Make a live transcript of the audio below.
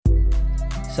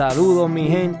Saludo mi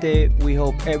gente, we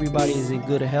hope everybody is in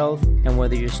good health, and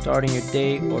whether you're starting your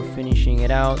day or finishing it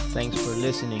out, thanks for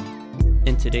listening.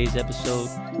 In today's episode,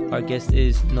 our guest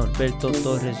is Norberto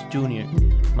Torres Jr.,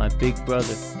 my big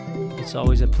brother. It's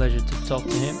always a pleasure to talk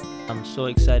to him. I'm so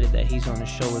excited that he's on the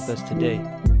show with us today.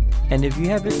 And if you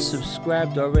haven't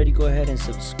subscribed already, go ahead and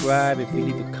subscribe. If you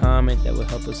leave a comment, that will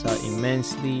help us out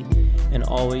immensely. And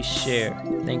always share.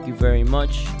 Thank you very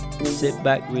much. Sit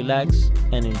back, relax,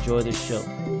 and enjoy the show.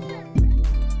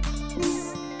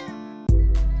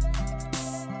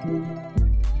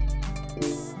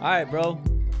 All right, bro.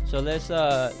 So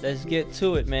let's get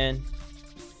to it, man.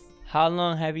 How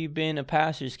long have you been a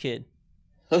pastor's kid?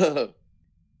 You don't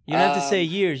have to say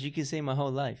years. You can say my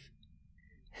whole life.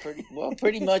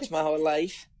 Pretty much my whole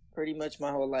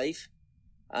life.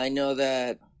 I know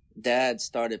that Dad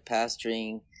started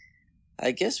pastoring,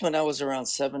 I guess, when I was around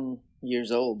 7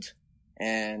 years old,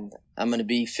 and I'm going to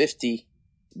be 50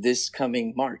 this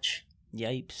coming March.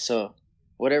 Yipes. So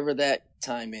whatever that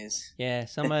time is. Yeah,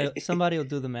 somebody will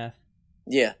do the math.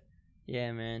 Yeah.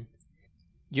 Yeah, man.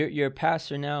 You're a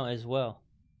pastor now as well.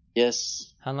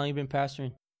 Yes. How long you been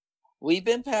pastoring? We've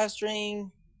been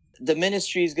pastoring. The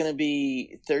ministry is going to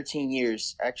be 13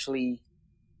 years. Actually,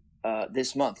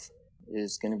 this month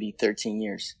is going to be 13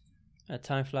 years.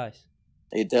 Time flies.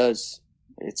 It does.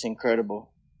 It's incredible.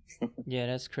 Yeah,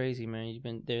 that's crazy, man. You've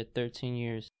been there 13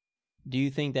 years. Do you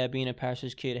think that being a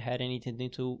pastor's kid had anything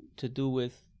to do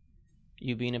with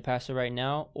you being a pastor right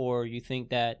now, or you think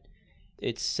that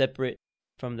it's separate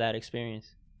from that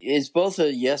experience? It's both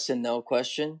a yes and no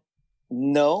question.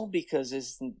 No,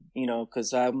 because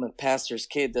because I'm a pastor's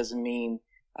kid doesn't mean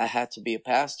I had to be a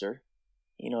pastor.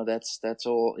 That's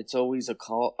all. It's always a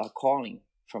calling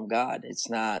from God. It's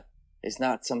not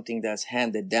something that's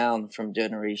handed down from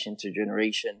generation to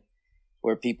generation,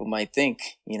 where people might think,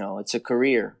 it's a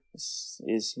career.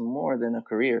 It's more than a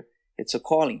career. It's a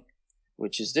calling,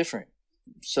 which is different.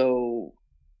 So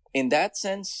in that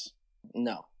sense,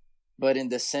 no. But in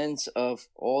the sense of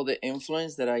all the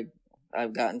influence that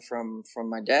I've gotten from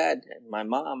my dad and my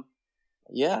mom,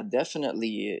 yeah,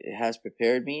 definitely it has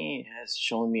prepared me. It has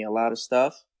shown me a lot of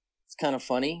stuff. It's kind of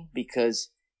funny because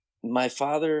my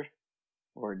father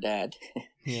or dad,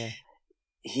 yeah,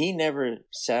 he never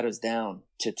sat us down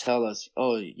to tell us,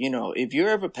 oh, if you're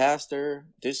ever pastor,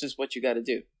 this is what you got to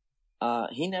do.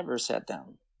 He never sat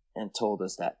down and told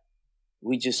us that.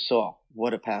 We just saw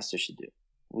what a pastor should do.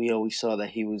 We always saw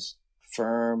that he was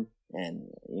firm and,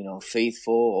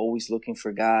 faithful, always looking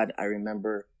for God. I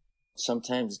remember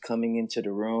sometimes coming into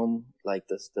the room, like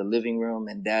the living room,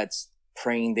 and Dad's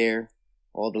praying there.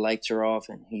 All the lights are off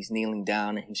and he's kneeling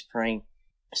down and he's praying.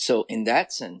 So in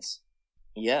that sense,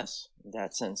 yes,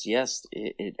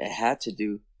 it had to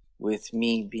do with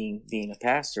me being a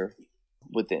pastor,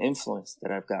 with the influence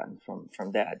that I've gotten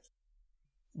from Dad.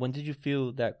 When did you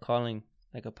feel that calling,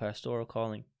 like a pastoral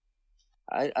calling?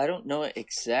 I don't know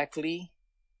exactly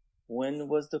when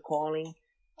was the calling.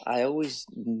 I always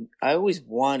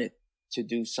wanted to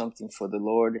do something for the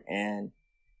Lord, and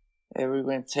every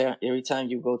time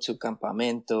you go to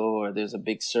campamento or there's a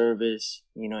big service,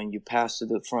 and you pass to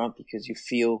the front because you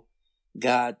feel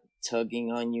God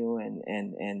tugging on you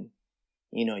and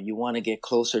you want to get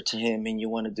closer to Him and you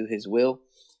want to do His will.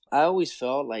 I always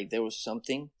felt like there was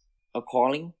something, a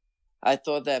calling. I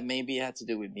thought that maybe it had to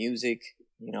do with music.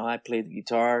 I played the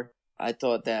guitar. I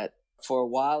thought that for a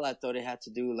while, I thought it had to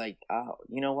do like,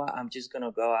 you know what? I'm just going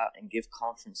to go out and give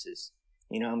conferences.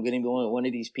 I'm going to be one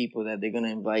of these people that they're going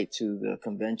to invite to the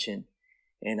convention,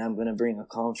 and I'm going to bring a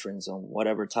conference on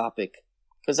whatever topic,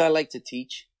 because I like to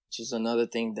teach, which is another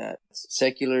thing that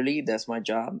secularly, that's my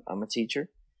job. I'm a teacher.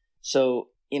 So,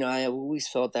 I always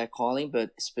felt that calling,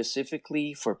 but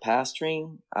specifically for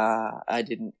pastoring, I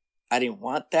didn't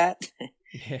want that.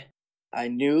 Yeah. I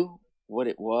knew what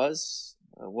it was,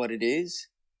 what it is.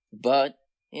 But,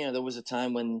 there was a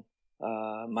time when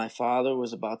my father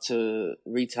was about to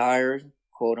retire,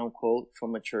 quote unquote,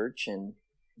 from a church, and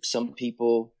some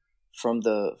people from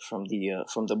the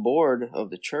board of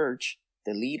the church,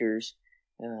 the leaders,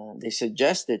 they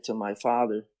suggested to my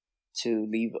father to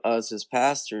leave us as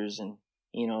pastors. And,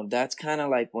 that's kind of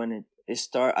like when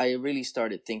I really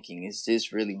started thinking, is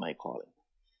this really my calling?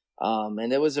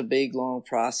 And there was a big, long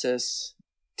process,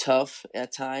 tough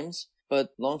at times.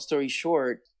 But long story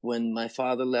short, when my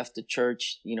father left the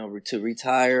church, to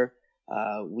retire,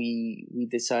 we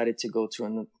decided to go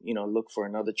to, look for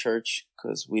another church,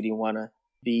 because we didn't want to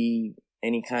be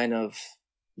any kind of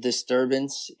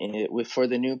disturbance for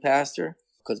the new pastor,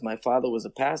 because my father was a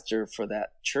pastor for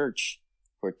that church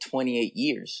for 28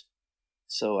 years.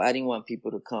 So I didn't want people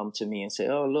to come to me and say,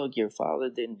 oh, look, your father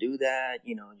didn't do that.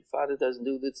 You know, your father doesn't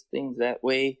do these things that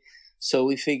way. So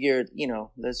we figured, you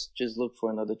know, let's just look for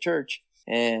another church.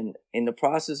 And in the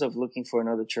process of looking for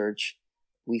another church,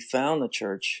 we found a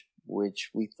church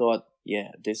which we thought,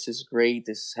 yeah, this is great.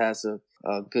 This has a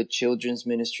good children's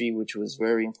ministry, which was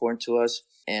very important to us,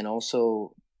 and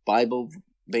also Bible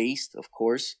based, of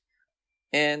course.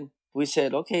 And we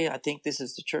said, okay, I think this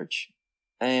is the church.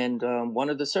 And one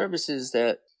of the services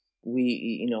that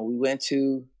we went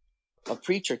to, a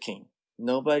preacher came.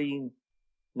 Nobody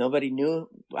knew.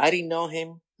 I didn't know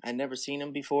him. I never seen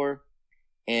him before.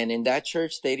 And in that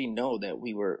church, they didn't know that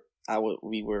we were,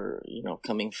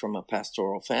 coming from a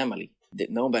pastoral family.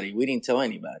 We didn't tell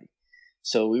anybody.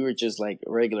 So we were just like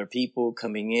regular people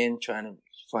coming in, trying to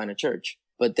find a church.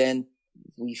 But then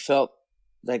we felt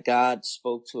that God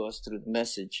spoke to us through the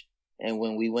message. And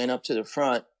when we went up to the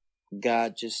front,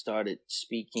 God just started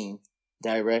speaking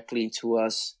directly to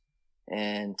us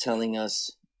and telling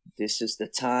us, this is the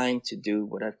time to do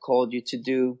what I've called you to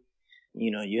do.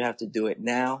 You know, you have to do it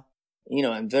now. You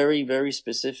know, and very, very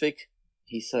specific.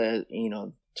 He said,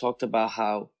 talked about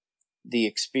how the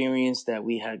experience that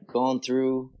we had gone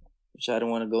through, which I don't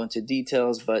want to go into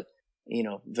details, but,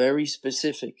 very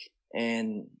specific.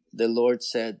 And the Lord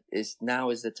said,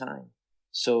 now is the time.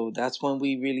 So that's when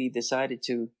we really decided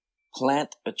to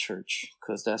plant a church,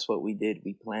 because that's what we did.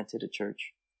 We planted a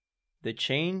church. The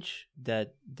change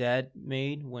that Dad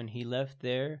made when he left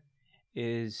there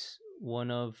is one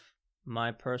of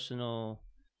my personal,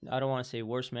 I don't want to say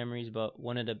worst memories, but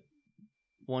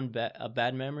a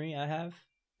bad memory I have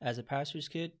as a pastor's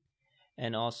kid.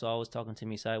 And also I was talking to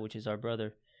Misai, which is our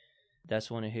brother. That's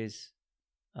one of his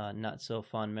not so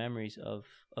fond memories of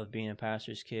being a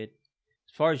pastor's kid.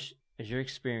 As far as your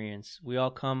experience, we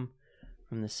all come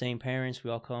from the same parents.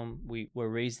 We were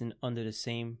raised under the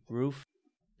same roof,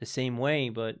 the same way,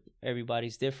 but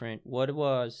everybody's different. What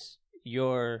was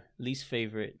your least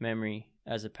favorite memory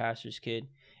as a pastor's kid?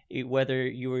 Whether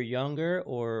you were younger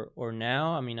or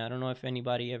now? I mean, I don't know if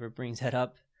anybody ever brings that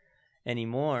up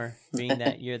anymore, being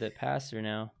that you're the pastor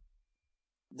now.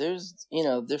 There's,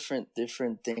 different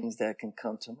things that can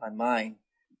come to my mind.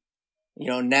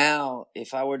 Now,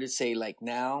 if I were to say like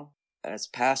now, as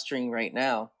pastoring right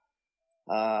now,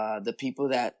 the people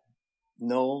that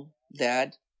know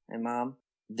Dad and Mom,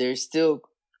 they're still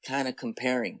kind of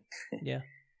comparing. Yeah.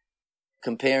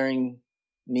 Comparing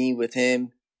me with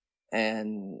him,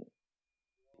 and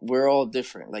we're all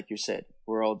different. Like you said,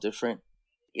 we're all different.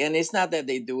 And it's not that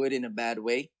they do it in a bad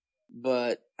way,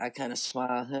 but I kind of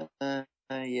smile.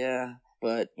 Yeah.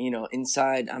 But,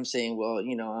 inside I'm saying, well,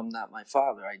 I'm not my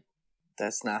father.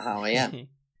 That's not how I am.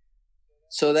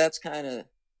 So that's kind of,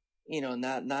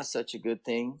 not such a good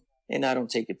thing. And I don't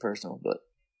take it personal,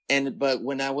 but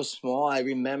when I was small, I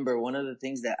remember one of the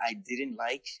things that I didn't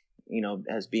like,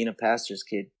 as being a pastor's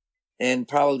kid, and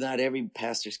probably not every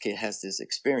pastor's kid has this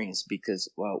experience, because,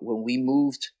 well, when we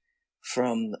moved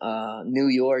from New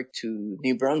York to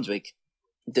New Brunswick,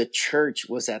 the church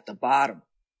was at the bottom,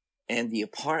 and the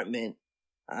apartment,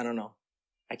 I don't know,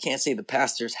 I can't say the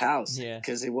pastor's house,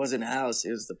 because it wasn't a house.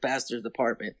 It was the pastor's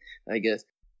apartment, I guess.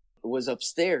 It was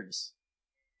upstairs.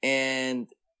 And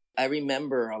I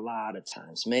remember a lot of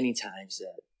times, many times,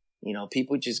 that,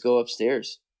 people just go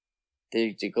upstairs.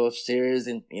 They go upstairs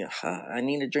and, I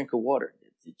need a drink of water.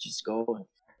 They just go and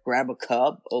grab a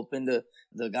cup, open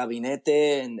the gabinete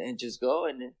and just go.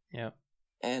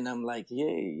 And I'm like,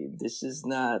 hey, this is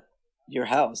not your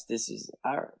house. This is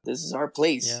our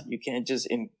place. Yeah. You can't just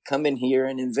come in here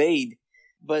and invade.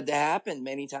 But that happened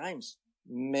many times.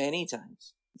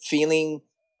 Feeling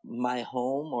my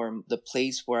home, or the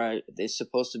place where it's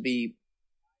supposed to be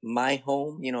my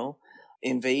home,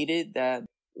 invaded. That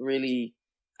really,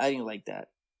 I didn't like that.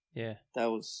 Yeah. That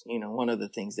was, one of the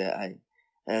things that I,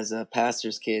 as a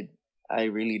pastor's kid, I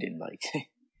really didn't like.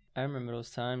 I remember those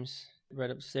times.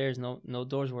 Right upstairs, no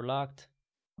doors were locked.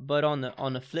 But on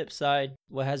the flip side,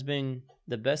 what has been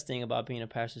the best thing about being a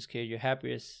pastor's kid, your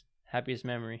happiest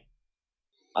memory?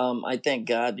 I thank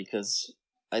God, because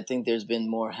I think there's been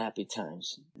more happy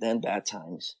times than bad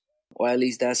times. Or at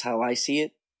least that's how I see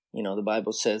it. The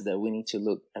Bible says that we need to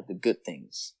look at the good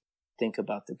things, think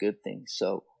about the good things.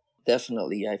 So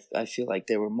definitely, I feel like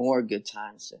there were more good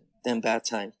times than bad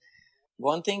times.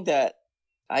 One thing that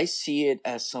I see it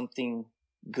as something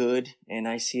good, and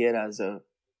I see it as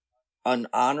an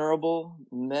honorable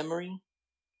memory.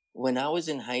 When I was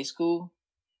in high school,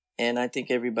 and I think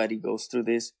everybody goes through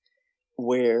this,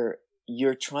 where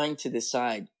you're trying to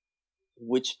decide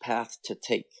which path to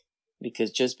take.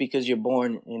 because just because you're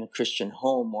born in a Christian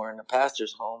home or in a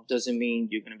pastor's home doesn't mean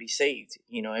you're going to be saved.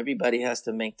 You know, everybody has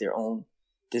to make their own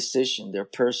decision, their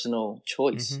personal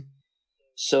choice. Mm-hmm.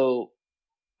 So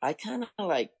I kind of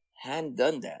like hadn't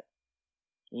done that,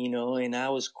 you know, and I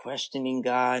was questioning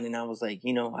God, and I was like,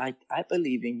 you know, I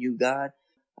believe in you, God.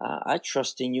 I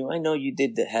trust in you. I know you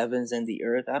did the heavens and the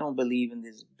earth. I don't believe in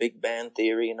this Big Bang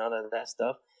theory and none of that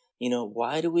stuff. You know,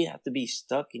 why do we have to be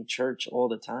stuck in church all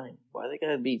the time? Why they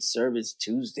gotta be service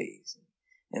Tuesdays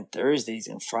and Thursdays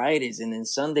and Fridays and then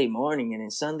Sunday morning and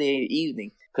then Sunday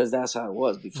evening? Because that's how it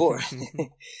was before.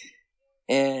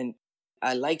 And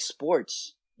I like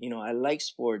sports. You know, I like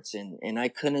sports, and I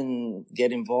couldn't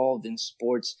get involved in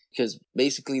sports because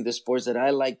basically the sports that I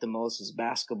like the most is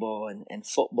basketball and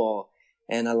football.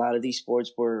 And a lot of these sports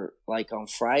were like on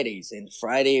Fridays, and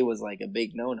Friday was like a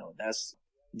big no-no. That's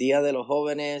Dia de los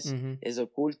Jóvenes, Mm-hmm. is a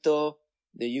culto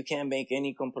that you can't make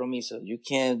any compromiso. You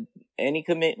can't, any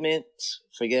commitment,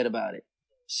 forget about it.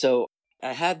 So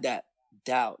I had that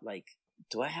doubt, like,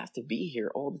 do I have to be here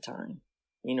all the time?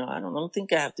 You know, I don't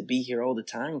think I have to be here all the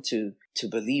time to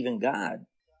believe in God.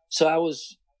 So I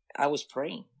was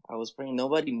praying. I was praying.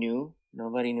 Nobody knew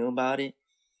about it.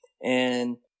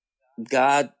 And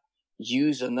God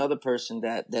used another person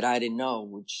that I didn't know,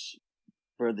 which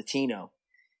Brother Tino.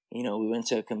 You know, we went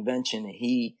to a convention, and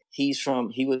he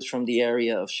was from the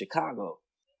area of Chicago.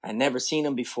 I never seen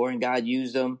him before, and God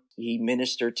used him. He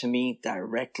ministered to me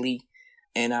directly,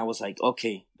 and I was like,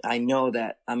 okay, I know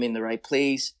that I'm in the right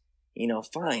place, you know,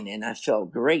 fine. And I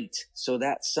felt great. So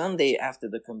that Sunday after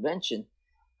the convention,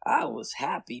 I was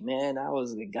happy, man.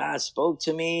 God spoke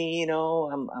to me, you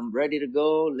know, I'm ready to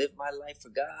go live my life for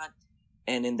God.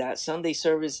 And in that Sunday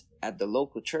service at the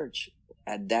local church,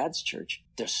 at Dad's church,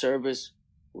 the service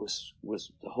was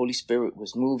the Holy Spirit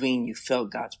was moving. You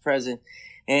felt God's presence,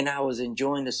 and I was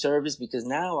enjoying the service because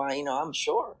now I'm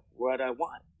sure what I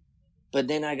want. But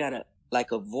then I got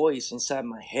a voice inside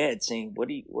my head saying, what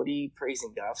are you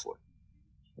praising God for?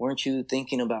 Weren't you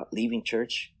thinking about leaving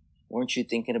church? Weren't you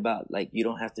thinking about, like, you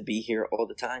don't have to be here all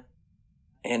the time?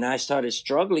 And I started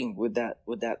struggling with that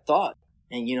thought.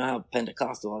 And you know how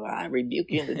Pentecostal, I rebuke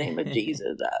you in the name of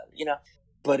Jesus, you know,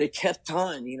 but it kept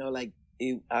on, you know, like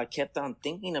I kept on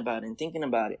thinking about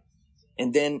it.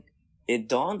 And then it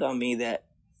dawned on me that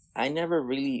I never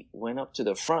really went up to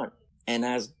the front and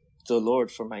asked the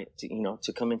Lord for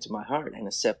to come into my heart and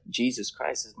accept Jesus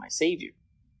Christ as my Savior.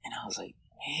 And I was like,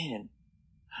 man,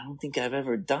 I don't think I've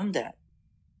ever done that.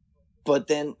 But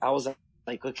then I was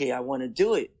like, okay, I want to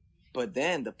do it. But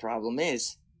then the problem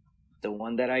is, the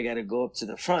one that I got to go up to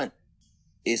the front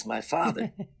is my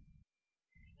father.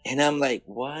 And I'm like,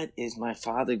 what is my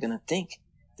father going to think?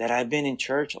 That I've been in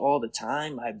church all the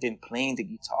time. I've been playing the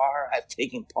guitar. I've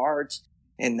taken parts.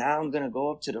 And now I'm going to go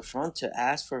up to the front to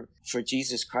ask for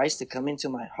Jesus Christ to come into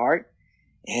my heart.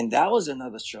 And that was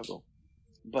another struggle.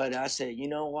 But I said, you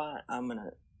know what? I'm going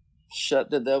to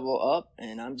shut the devil up,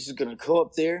 and I'm just going to go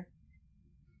up there.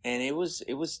 And it was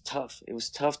tough. It was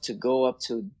tough to go up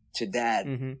to Dad.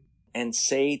 Mm-hmm. And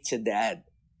say to Dad,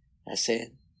 I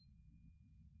said,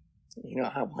 you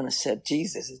know, I want to accept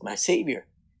Jesus as my Savior.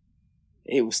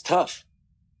 It was tough.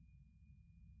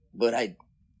 But I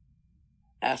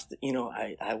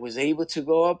was able to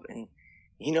go up, and,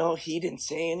 you know, he didn't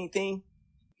say anything.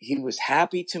 He was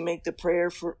happy to make the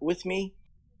prayer with me,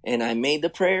 and I made the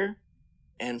prayer.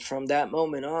 And from that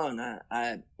moment on,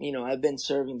 I've been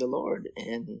serving the Lord,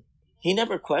 and he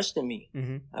never questioned me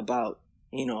Mm-hmm. about,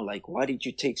 you know, like, why did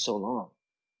you take so long?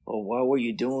 Or what were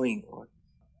you doing? Or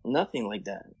nothing like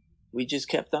that. We just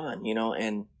kept on, you know,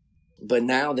 but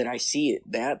now that I see it,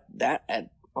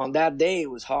 on that day, it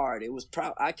was hard. It was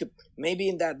maybe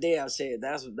in that day, I'll say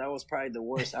that was probably the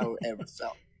worst I ever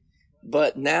felt.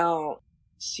 But now,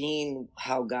 seeing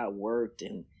how God worked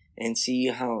and see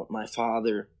how my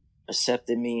father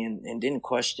accepted me and didn't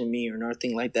question me or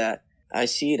nothing like that, I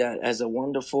see that as a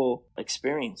wonderful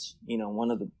experience. You know, one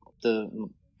of the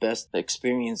best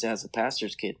experience as a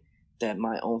pastor's kid, that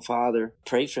my own father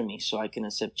prayed for me so I can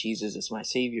accept Jesus as my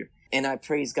Savior. And I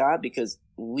praise God because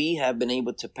we have been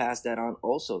able to pass that on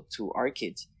also to our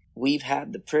kids. We've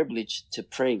had the privilege to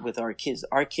pray with our kids.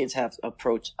 Our kids have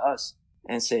approached us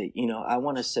and say, you know, I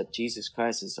want to accept Jesus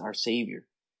Christ as our Savior.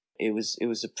 It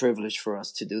was a privilege for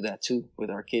us to do that too with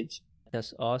our kids.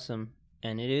 That's awesome.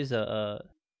 And it is a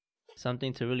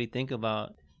something to really think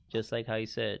about, just like how you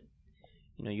said.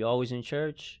 You know, you're always in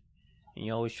church and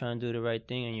you're always trying to do the right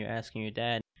thing, and you're asking your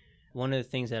dad. One of the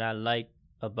things that I like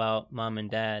about Mom and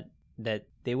Dad, that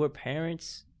they were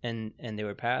parents and they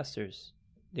were pastors.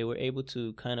 They were able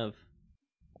to kind of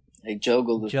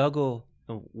juggle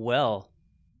well.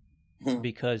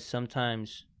 because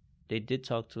sometimes they did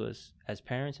talk to us as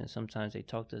parents, and sometimes they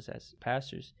talk to us as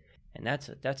pastors, and that's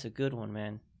a good one,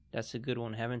 man. That's a good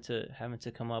one. Having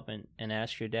to come up and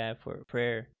ask your dad for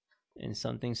prayer in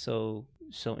something so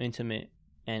intimate,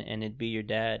 and it be your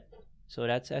dad. So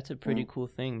that's a pretty cool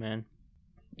thing, man.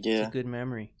 Yeah, it's a good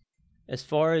memory. As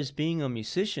far as being a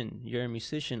musician, you're a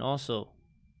musician also.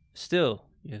 Still,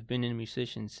 you have been a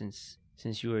musician since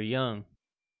you were young.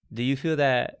 Do you feel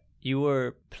that you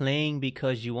were playing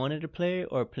because you wanted to play,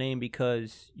 or playing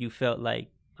because you felt like,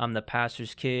 I'm the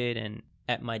pastor's kid and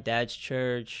at my dad's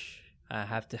church I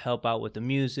have to help out with the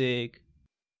music?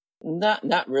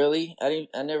 not really. I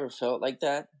never felt like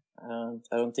that. I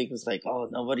don't think it was like, oh,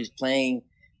 nobody's playing,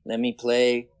 let me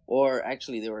play. Or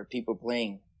actually, there were people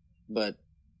playing, but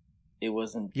it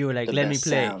wasn't. You were like, the let me best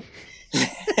play.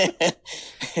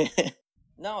 sound.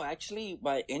 No, actually,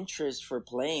 my interest for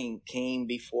playing came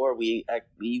before we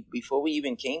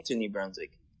even came to New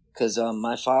Brunswick, because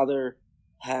my father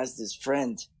has this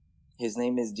friend. His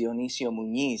name is Dionisio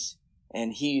Muniz,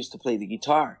 and he used to play the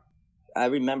guitar. I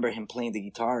remember him playing the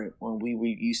guitar when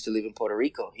we used to live in Puerto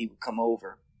Rico. He would come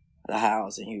over the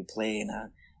house and he would play, and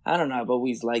I don't know, I've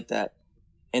always liked that.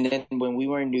 And then when we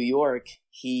were in New York,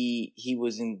 he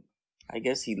was in, I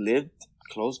guess he lived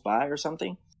close by or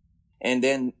something. And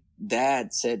then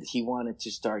Dad said he wanted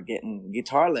to start getting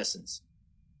guitar lessons,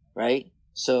 right?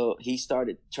 So he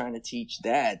started trying to teach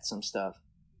Dad some stuff.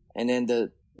 And then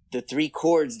the 3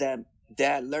 chords that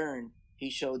Dad learned, he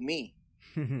showed me.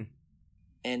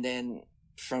 And then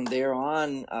from there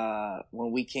on,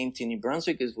 when we came to New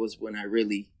Brunswick, was when I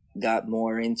really got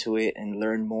more into it and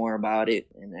learned more about it,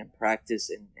 and then practiced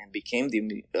and became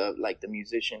the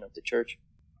musician of the church.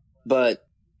 But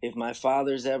if my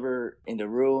father's ever in the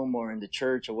room or in the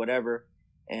church or whatever,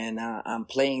 and I'm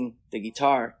playing the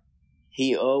guitar,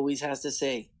 he always has to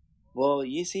say, well,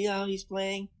 you see how he's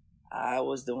playing? I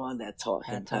was the one that taught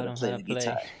him how to play the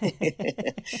guitar.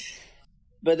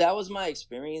 But that was my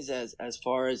experience as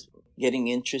far as getting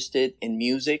interested in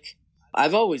music.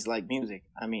 I've always liked music.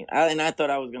 I mean, I thought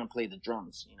I was going to play the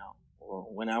drums, you know.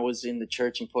 When I was in the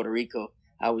church in Puerto Rico,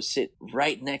 I would sit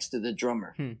right next to the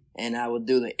drummer, and I would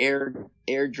do the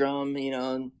air drum, you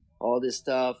know, and all this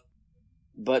stuff.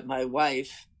 But my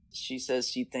wife, she says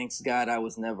she thanks God I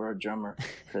was never a drummer,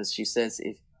 because she says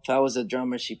if I was a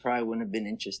drummer, she probably wouldn't have been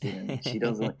interested in it.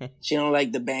 She don't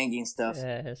like the banging stuff.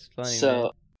 Yeah, that's funny. So,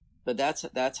 man. But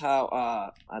that's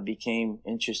how I became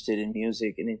interested in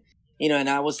music, and you know, and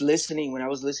I was listening when I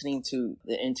was listening to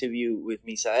the interview with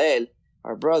Misael,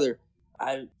 our brother.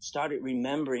 I started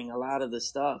remembering a lot of the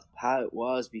stuff, how it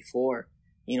was before,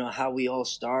 you know, how we all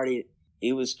started.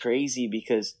 It was crazy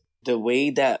because the way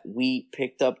that we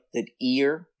picked up the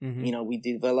ear, you know, we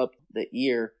developed the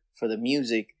ear for the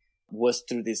music was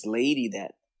through this lady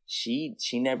that she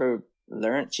never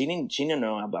learned. She didn't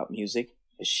know about music.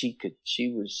 She could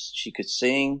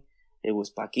sing. It was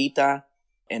Paquita.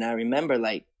 And I remember,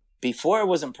 like, before I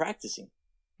wasn't practicing,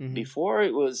 before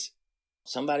it was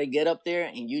somebody get up there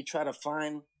and you try to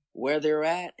find where they're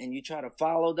at and you try to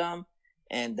follow them.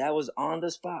 And that was on the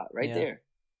spot right there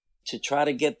to try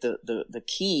to get the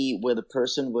key where the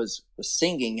person was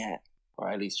singing at, or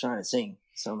at least trying to sing,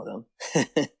 some of them.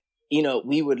 You know,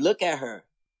 we would look at her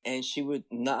and she would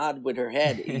nod with her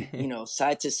head, you know,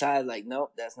 side to side, like,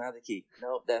 nope, that's not the key.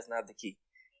 Nope, that's not the key.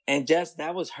 And just,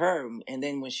 that was her. And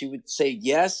then when she would say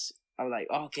yes, I'm like,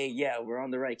 okay, yeah, we're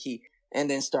on the right key. And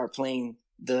then start playing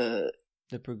the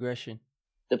progression.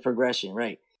 The progression,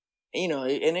 right. You know,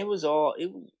 and it was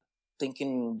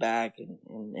thinking back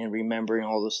and remembering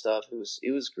all the stuff.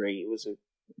 It was great. It was a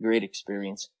great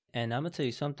experience. And I'm going to tell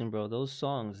you something, bro. Those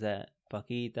songs that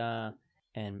Paquita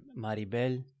and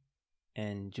Maribel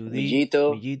and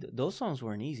Millito, those songs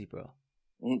weren't easy, bro.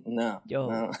 No.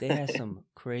 Yo, they had some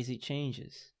crazy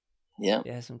changes. Yeah.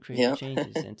 They had some crazy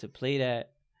changes. And to play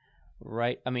that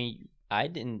right, I mean, I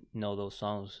didn't know those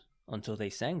songs until they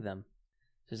sang them.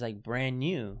 So it's like brand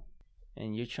new.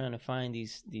 And you're trying to find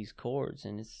these chords,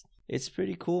 and it's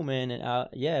pretty cool, man. And I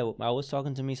was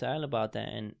talking to Misael about that,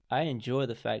 and I enjoy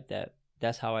the fact that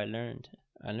that's how I learned.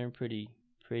 I learned pretty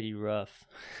rough.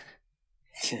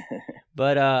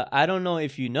 But I don't know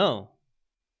if you know,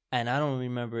 and I don't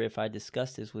remember if I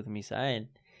discussed this with Misael,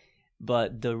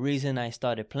 but the reason I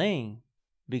started playing,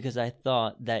 because I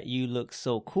thought that you looked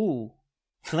so cool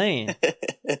playing.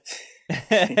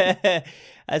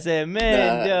 I said,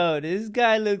 man, yo, this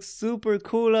guy looks super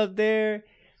cool up there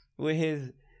with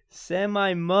his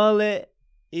semi-mullet,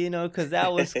 you know, because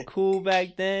that was cool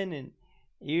back then. And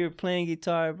you were playing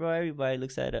guitar, bro. Everybody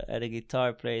looks at a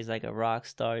guitar player as like a rock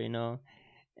star, you know.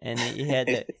 and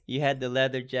then you had the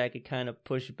leather jacket kind of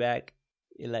pushed back,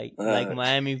 like Uh,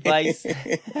 Miami Vice.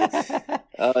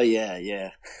 oh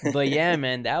yeah. But yeah,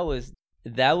 man, that was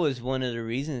one of the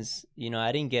reasons,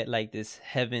 I didn't get like this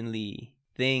heavenly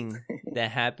thing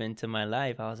that happened to my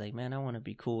life. I was like, man, I want to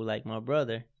be cool like my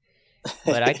brother.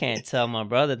 But I can't tell my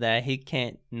brother that. He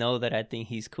can't know that I think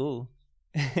he's cool.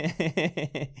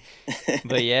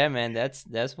 But yeah, man,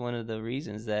 that's one of the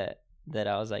reasons that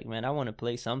I was like, man, I want to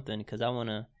play something because I want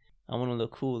to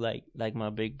look cool like my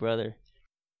big brother.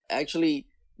 Actually,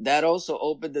 that also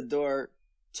opened the door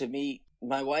to meet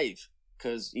my wife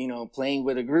because, playing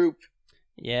with a group.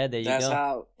 Yeah, there you That's go.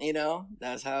 how,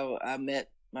 that's how I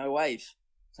met my wife,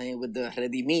 playing with the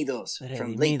Redimidos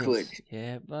from Redimidos. Lakewood.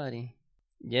 Yeah, buddy.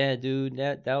 Yeah, dude,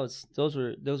 those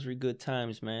were good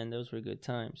times, man. Those were good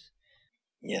times.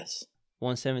 Yes.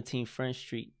 117 French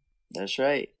Street. That's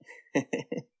right.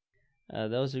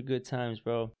 Those are good times,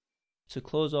 bro. To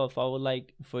close off, I would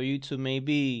like for you to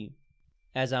maybe,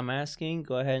 as I'm asking,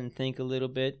 go ahead and think a little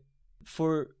bit.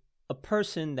 For a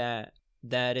person that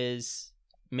is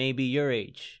maybe your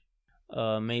age,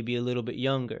 maybe a little bit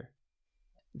younger,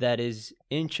 that is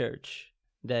in church,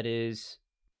 that is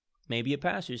maybe a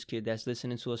pastor's kid that's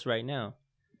listening to us right now,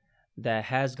 that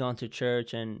has gone to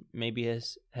church and maybe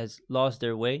has lost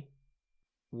their way,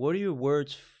 what are your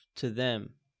words to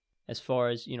them as far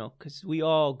as, because we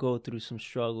all go through some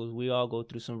struggles, we all go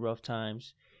through some rough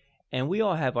times, and we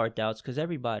all have our doubts because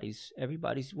everybody's,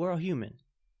 we're all human.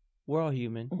 We're all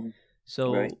human. Mm-hmm.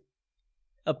 So right.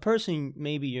 A person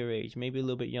maybe your age, maybe a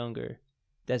little bit younger,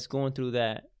 that's going through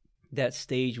that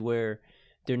stage where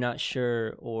they're not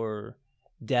sure or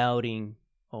doubting,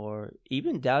 or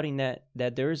even doubting that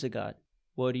there is a God.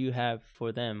 What do you have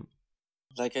for them?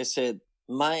 Like I said,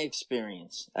 my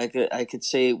experience. I could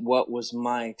say what was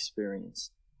my experience.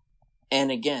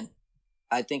 And again,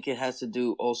 I think it has to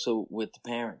do also with the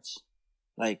parents.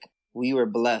 Like, we were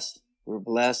blessed. We're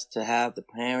blessed to have the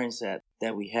parents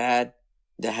that we have,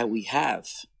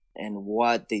 and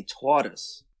what they taught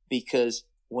us. Because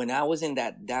when I was in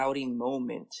that doubting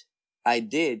moment, I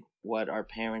did what our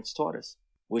parents taught us,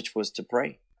 which was to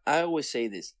pray. I always say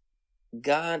this: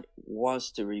 God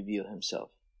wants to reveal himself.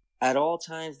 At all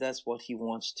times, that's what he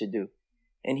wants to do.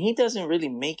 And he doesn't really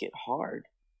make it hard.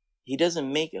 He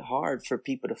doesn't make it hard for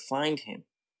people to find him.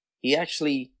 He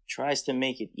actually tries to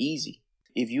make it easy.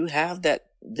 If you have that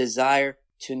desire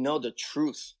to know the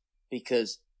truth,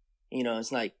 because,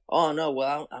 it's like, oh no,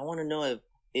 well, I want to know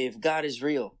if God is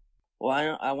real.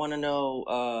 Well, I want to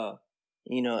know,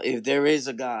 if there is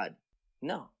a God.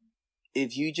 No.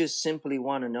 If you just simply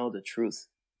want to know the truth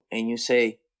and you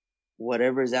say,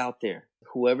 whatever's out there,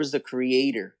 whoever's the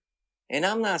creator, and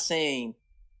I'm not saying,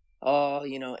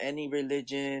 any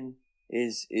religion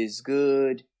is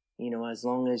good, as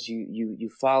long as you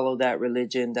follow that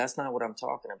religion. That's not what I'm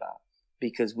talking about,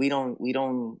 because we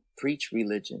don't preach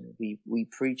religion. We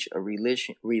preach a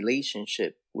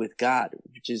relationship with God,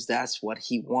 that's what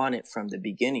he wanted from the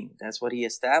beginning. That's what he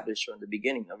established from the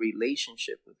beginning, a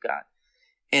relationship with God.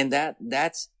 And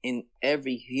that's in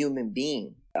every human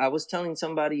being. I was telling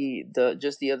somebody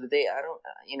just the other day,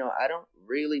 I don't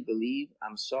really believe,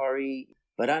 I'm sorry,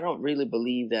 but I don't really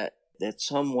believe that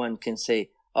someone can say,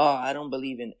 oh, I don't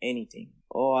believe in anything.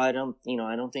 Oh, I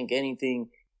don't think anything,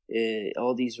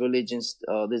 all these religions,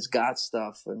 this God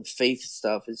stuff and faith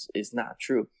stuff is not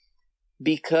true.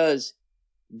 Because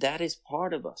that is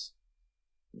part of us.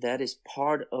 That is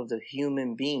part of the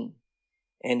human being.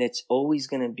 And it's always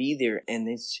going to be there. And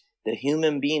the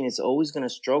human being is always going to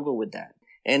struggle with that.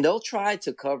 And they'll try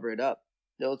to cover it up.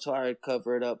 They'll try to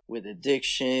cover it up with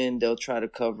addiction. They'll try to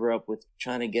cover up with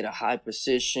trying to get a high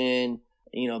position,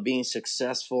 being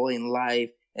successful in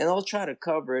life. And they'll try to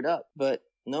cover it up. But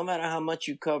no matter how much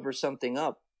you cover something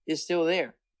up, it's still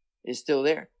there. It's still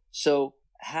there. So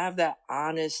have that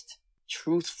honest,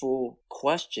 truthful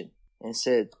question and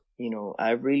said,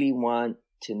 I really want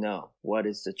to know what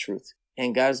is the truth.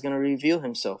 And God's going to reveal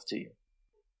himself to you.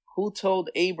 Who told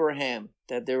Abraham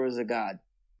that there was a God?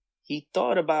 He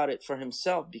thought about it for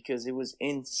himself because it was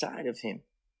inside of him.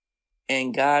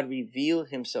 And God revealed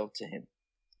himself to him.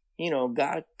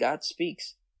 God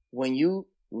speaks. When you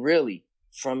really,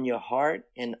 from your heart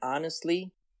and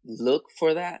honestly look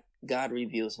for that, God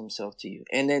reveals himself to you.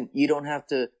 And then you don't have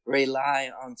to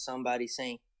rely on somebody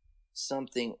saying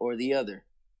something or the other.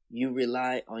 You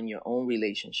rely on your own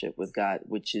relationship with God,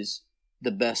 which is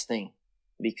the best thing,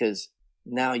 because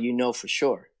now for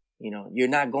sure. You're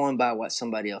not going by what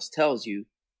somebody else tells you.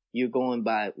 You're going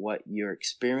by what your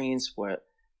experience, what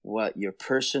your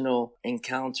personal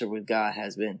encounter with God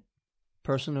has been.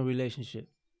 Personal relationship.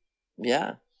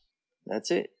 Yeah, that's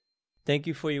it. Thank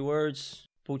you for your words,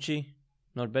 Pucci,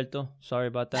 Norberto. Sorry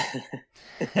about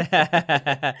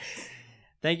that.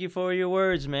 Thank you for your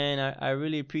words, man. I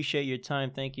really appreciate your time.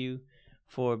 Thank you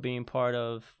for being part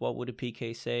of What Would a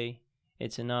PK Say.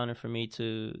 It's an honor for me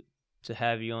to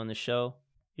have you on the show.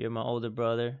 You're my older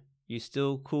brother. You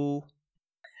still cool.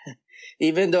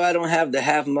 Even though I don't have the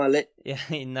half mullet. Yeah,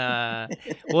 nah.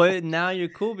 Well, now you're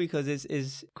cool because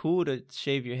it's cool to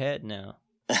shave your head now.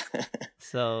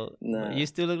 So you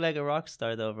still look like a rock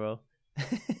star though, bro.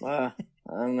 Well,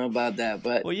 I don't know about that,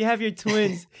 but well, you have your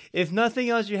twins. If nothing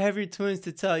else, you have your twins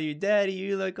to tell you, Daddy,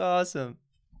 you look awesome.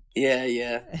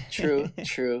 Yeah.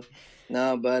 True.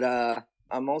 No, but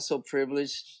I'm also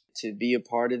privileged to be a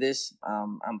part of this.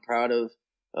 I'm proud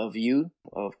of you,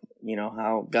 of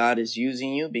how God is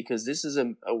using you, because this is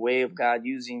a way of God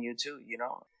using you too.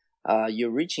 You're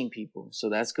reaching people, so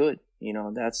that's good.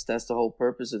 That's the whole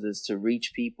purpose of this, to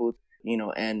reach people.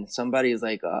 And somebody is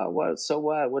like, what? So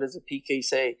what? What does a PK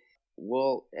say?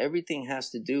 Well, everything has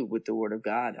to do with the Word of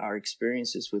God, our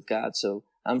experiences with God. So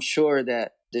I'm sure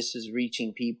that this is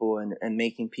reaching people and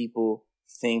making people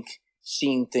think,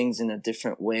 seeing things in a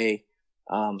different way.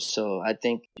 So I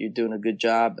think you're doing a good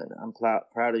job, and I'm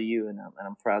proud of you, and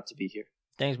I'm proud to be here.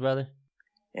 Thanks, brother.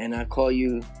 And I call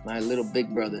you my little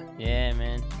big brother. Yeah,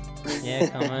 man. Yeah,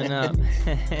 coming up.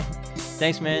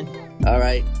 Thanks, man. All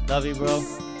right. Love you, bro.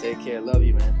 Take care. Love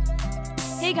you, man.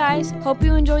 Hey guys, hope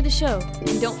you enjoyed the show,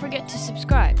 and don't forget to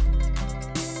subscribe.